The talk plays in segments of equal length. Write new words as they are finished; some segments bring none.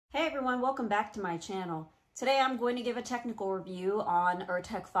everyone, welcome back to my channel. Today I'm going to give a technical review on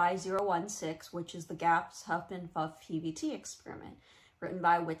URTEC 5016, which is the GAPS Huff-n-Puff PVT experiment, written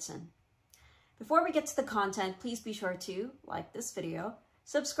by Whitson. Before we get to the content, please be sure to like this video,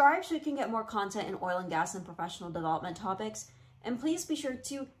 subscribe so you can get more content in oil and gas and professional development topics, and please be sure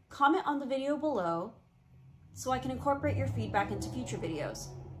to comment on the video below so I can incorporate your feedback into future videos.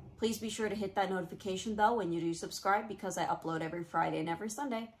 Please be sure to hit that notification bell when you do subscribe because I upload every Friday and every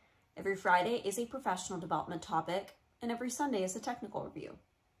Sunday. Every Friday is a professional development topic, and every Sunday is a technical review.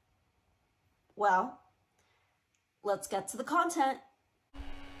 Well, let's get to the content.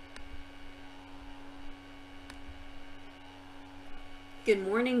 Good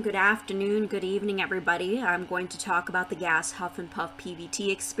morning, good afternoon, good evening, everybody. I'm going to talk about the gas Huff-n-Puff PVT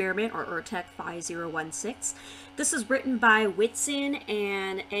experiment, or URTEC 5016. This is written by Whitson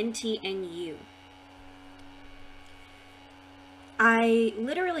and NTNU. I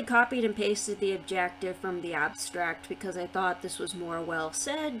literally copied and pasted the objective from the abstract because I thought this was more well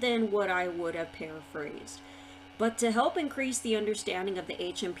said than what I would have paraphrased. But to help increase the understanding of the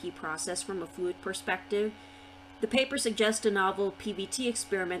HMP process from a fluid perspective, the paper suggests a novel PVT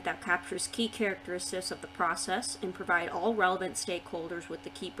experiment that captures key characteristics of the process and provide all relevant stakeholders with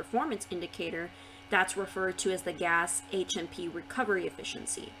the key performance indicator that's referred to as the gas HMP recovery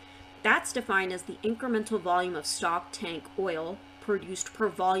efficiency. That's defined as the incremental volume of stock tank oil produced per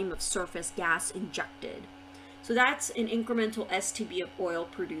volume of surface gas injected. So that's an incremental STB of oil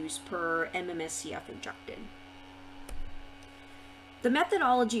produced per MMSCF injected. The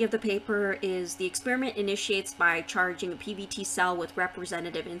methodology of the paper is the experiment initiates by charging a PVT cell with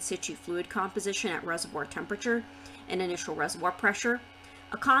representative in situ fluid composition at reservoir temperature and initial reservoir pressure.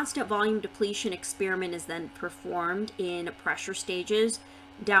 A constant volume depletion experiment is then performed in pressure stages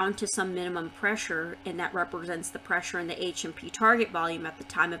down to some minimum pressure, and that represents the pressure in the HMP target volume at the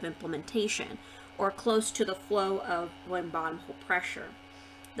time of implementation, or close to the flow of flowing bottom hole pressure.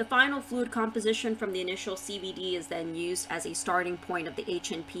 The final fluid composition from the initial CVD is then used as a starting point of the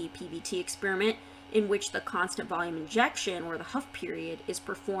HMP PVT experiment, in which the constant volume injection, or the Huff period, is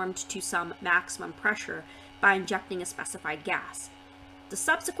performed to some maximum pressure by injecting a specified gas. The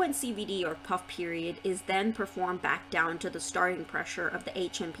subsequent CVD, or Puff period, is then performed back down to the starting pressure of the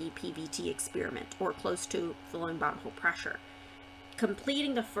HMP PVT experiment, or close to flowing bottom hole pressure,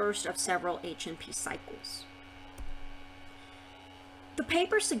 completing the first of several HMP cycles. The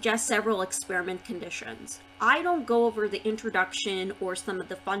paper suggests several experiment conditions. I don't go over the introduction or some of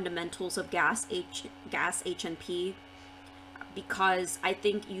the fundamentals of gas HMP because I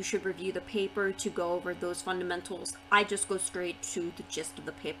think you should review the paper to go over those fundamentals. I just go straight to the gist of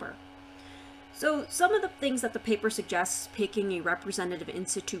the paper. So some of the things that the paper suggests: picking a representative in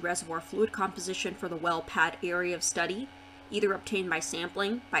situ reservoir fluid composition for the well pad area of study, either obtained by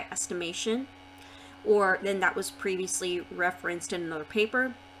sampling, by estimation, or then that was previously referenced in another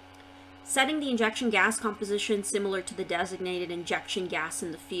paper. Setting the injection gas composition similar to the designated injection gas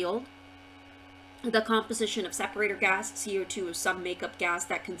in the field. The composition of separator gas, CO2 is some makeup gas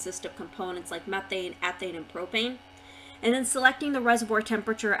that consists of components like methane, ethane, and propane. And then selecting the reservoir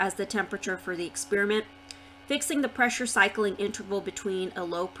temperature as the temperature for the experiment. Fixing the pressure cycling interval between a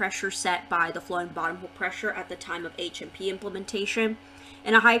low pressure set by the flowing bottom hole pressure at the time of HMP implementation,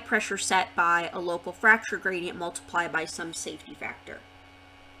 and a high pressure set by a local fracture gradient multiplied by some safety factor.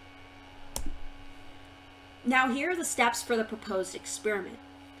 Now here are the steps for the proposed experiment.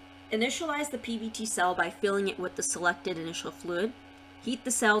 Initialize the PVT cell by filling it with the selected initial fluid. Heat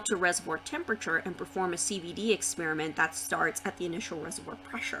the cell to reservoir temperature and perform a CVD experiment that starts at the initial reservoir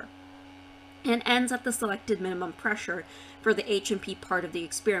pressure and ends at the selected minimum pressure for the HMP part of the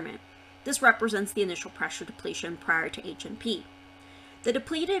experiment. This represents the initial pressure depletion prior to HMP. The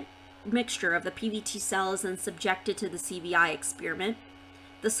depleted mixture of the PVT cell is then subjected to the CVI experiment.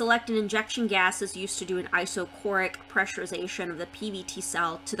 The selected injection gas is used to do an isochoric pressurization of the PVT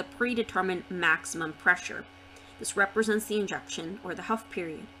cell to the predetermined maximum pressure. This represents the injection, or the Huff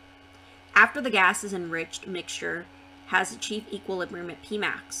period. After the gas is enriched mixture has achieved equilibrium at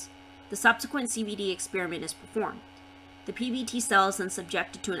Pmax, the subsequent CVD experiment is performed. The PVT cell is then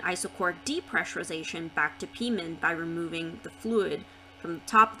subjected to an isochoric depressurization back to Pmin by removing the fluid from the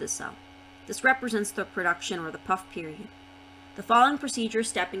top of the cell. This represents the production, or the Puff period. The following procedure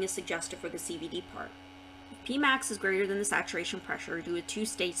stepping is suggested for the CVD part. If Pmax is greater than the saturation pressure, do a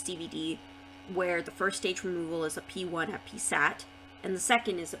two-stage CVD where the first stage removal is a P1 at Psat and the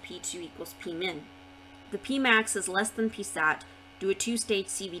second is a P2 equals Pmin. If the Pmax is less than Psat, do a two-stage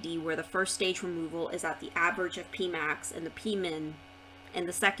CVD where the first stage removal is at the average of Pmax and the Pmin, and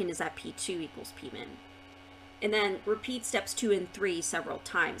the second is at P2 equals Pmin. And then repeat steps 2 and 3 several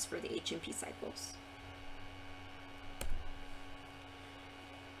times for the H&P cycles.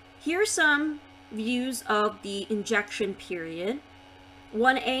 Here's some views of the injection period.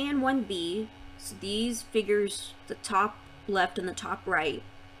 1A and 1B, so these figures, the top left and the top right,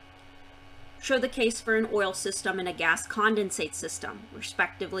 show the case for an oil system and a gas condensate system,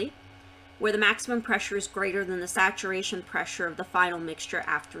 respectively, where the maximum pressure is greater than the saturation pressure of the final mixture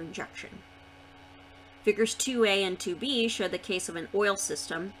after injection. Figures 2A and 2B show the case of an oil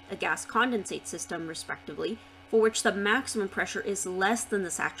system, a gas condensate system, respectively, for which the maximum pressure is less than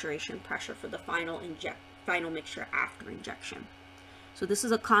the saturation pressure for the final mixture after injection. So this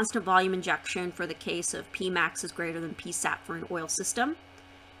is a constant volume injection for the case of Pmax is greater than Psat for an oil system,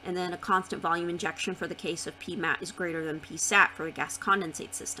 and then a constant volume injection for the case of Pmat is greater than Psat for a gas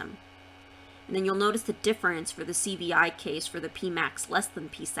condensate system. And then you'll notice the difference for the CVI case for the Pmax less than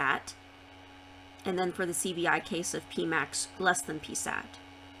Psat, and then for the CVI case of Pmax less than Psat.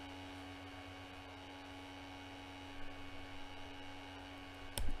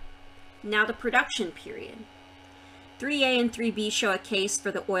 Now the production period. 3A and 3B show a case for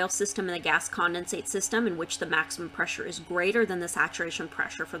the oil system and the gas condensate system in which the maximum pressure is greater than the saturation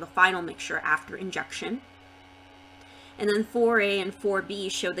pressure for the final mixture after injection. And then 4A and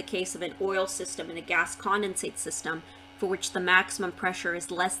 4B show the case of an oil system and a gas condensate system for which the maximum pressure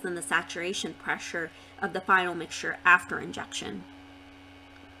is less than the saturation pressure of the final mixture after injection.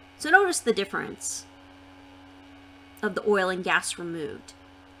 So notice the difference of the oil and gas removed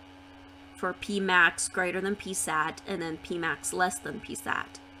for Pmax greater than Psat and then Pmax less than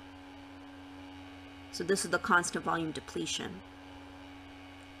Psat. So this is the constant volume depletion.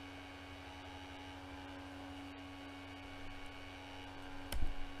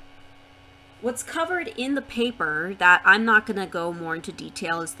 What's covered in the paper that I'm not going to go more into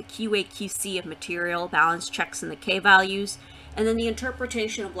detail is the QA/QC of material, balance checks, and the K values, and then the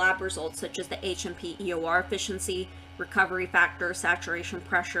interpretation of lab results such as the H&P EOR efficiency, recovery factor, saturation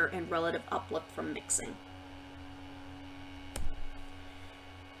pressure, and relative uplift from mixing.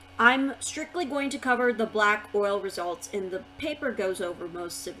 I'm strictly going to cover the black oil results, and the paper goes over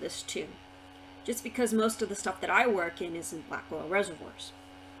most of this too, just because most of the stuff that I work in is in black oil reservoirs.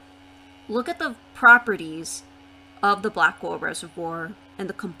 Look at the properties of the black oil reservoir and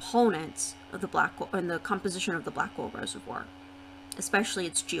the components of the black oil and the composition of the black oil reservoir, especially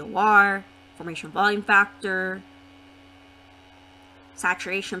its GOR, formation volume factor,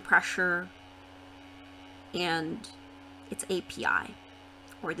 saturation pressure, and its API,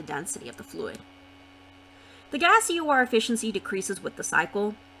 or the density of the fluid. The gas EOR efficiency decreases with the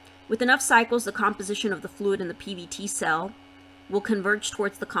cycle. With enough cycles, the composition of the fluid in the PVT cell will converge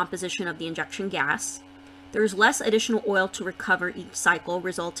towards the composition of the injection gas. There is less additional oil to recover each cycle,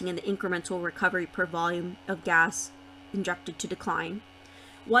 resulting in the incremental recovery per volume of gas injected to decline.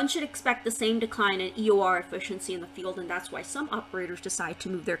 One should expect the same decline in EOR efficiency in the field, and that's why some operators decide to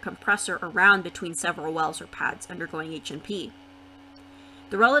move their compressor around between several wells or pads undergoing H&P.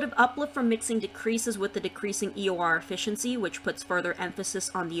 The relative uplift from mixing decreases with the decreasing EOR efficiency, which puts further emphasis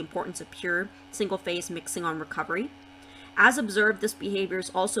on the importance of pure single-phase mixing on recovery. As observed, this behavior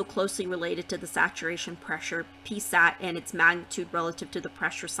is also closely related to the saturation pressure, Psat, and its magnitude relative to the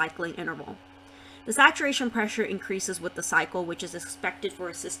pressure cycling interval. The saturation pressure increases with the cycle, which is expected for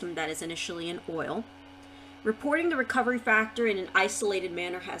a system that is initially in oil. Reporting the recovery factor in an isolated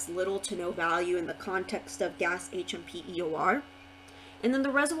manner has little to no value in the context of gas H&P EOR. And then the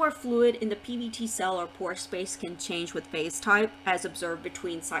reservoir fluid in the PVT cell or pore space can change with phase type, as observed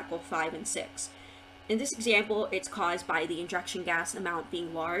between cycle 5 and 6. In this example, it's caused by the injection gas amount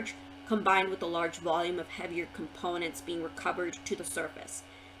being large, combined with the large volume of heavier components being recovered to the surface.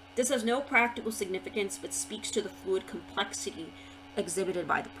 This has no practical significance, but speaks to the fluid complexity exhibited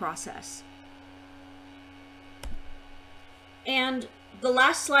by the process. And the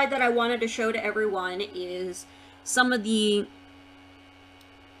last slide that I wanted to show to everyone is some of the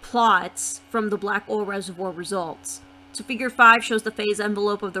plots from the black oil reservoir results. So figure 5 shows the phase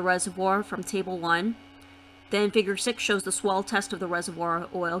envelope of the reservoir from table 1. Then figure 6 shows the swell test of the reservoir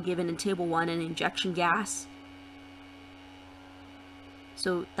oil given in table 1 and injection gas.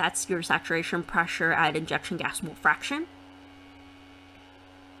 So that's your saturation pressure at injection gas mole fraction.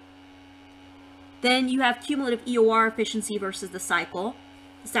 Then you have cumulative EOR efficiency versus the cycle,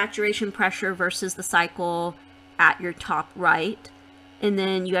 the saturation pressure versus the cycle at your top right. And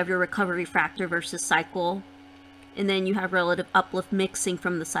then you have your recovery factor versus cycle. And then you have relative uplift mixing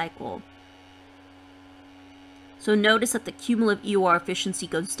from the cycle. So notice that the cumulative EOR efficiency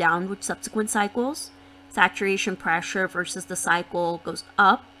goes down with subsequent cycles. Saturation pressure versus the cycle goes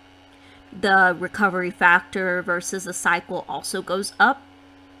up. the recovery factor versus the cycle also goes up.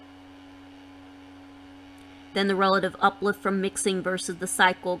 Then the relative uplift from mixing versus the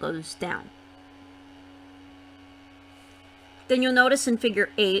cycle goes down. Then you'll notice in figure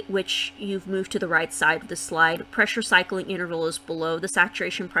 8, which you've moved to the right side of the slide, pressure cycling interval is below the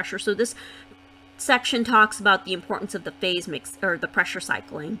saturation pressure. So this section talks about the importance of the phase mix, or the pressure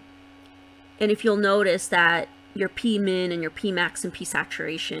cycling. And if you'll notice that your P min and your P max and P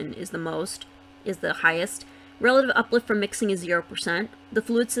saturation is the highest. Relative uplift from mixing is 0%. The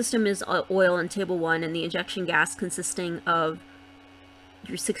fluid system is oil in table 1, and the injection gas consisting of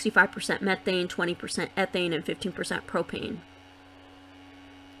your 65% methane, 20% ethane, and 15% propane.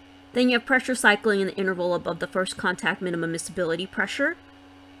 Then you have pressure cycling in the interval above the first contact minimum miscibility pressure,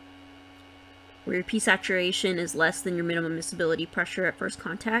 where your P saturation is less than your minimum miscibility pressure at first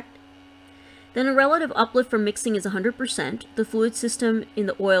contact. Then a relative uplift from mixing is 100%. The fluid system in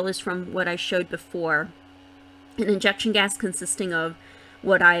the oil is from what I showed before. An injection gas consisting of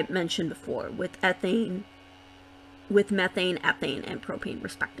what I mentioned before, with methane, ethane, and propane,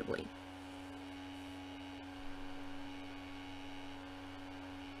 respectively.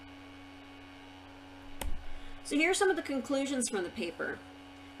 So here are some of the conclusions from the paper.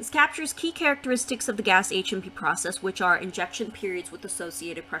 This captures key characteristics of the gas H&P process, which are injection periods with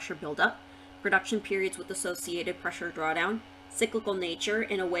associated pressure buildup, production periods with associated pressure drawdown, cyclical nature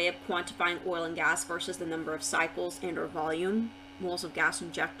in a way of quantifying oil and gas versus the number of cycles and or volume, moles of gas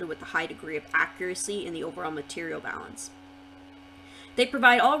injected with a high degree of accuracy in the overall material balance. They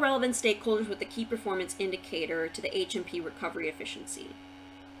provide all relevant stakeholders with a key performance indicator to the H&P recovery efficiency.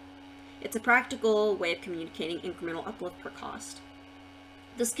 It's a practical way of communicating incremental uplift per cost.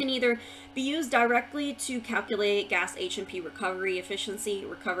 This can either be used directly to calculate gas H&P recovery efficiency,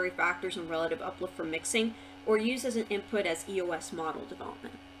 recovery factors, and relative uplift from mixing, or used as an input as EOS model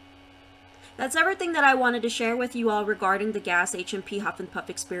development. That's everything that I wanted to share with you all regarding the gas H&P Huff-n-Puff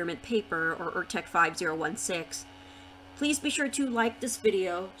experiment paper, or URTEC 5016. Please be sure to like this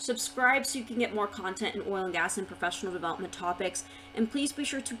video, subscribe so you can get more content in oil and gas and professional development topics, and please be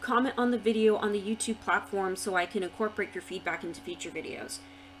sure to comment on the video on the YouTube platform so I can incorporate your feedback into future videos.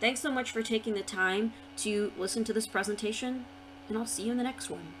 Thanks so much for taking the time to listen to this presentation, and I'll see you in the next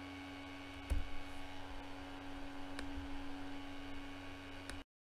one.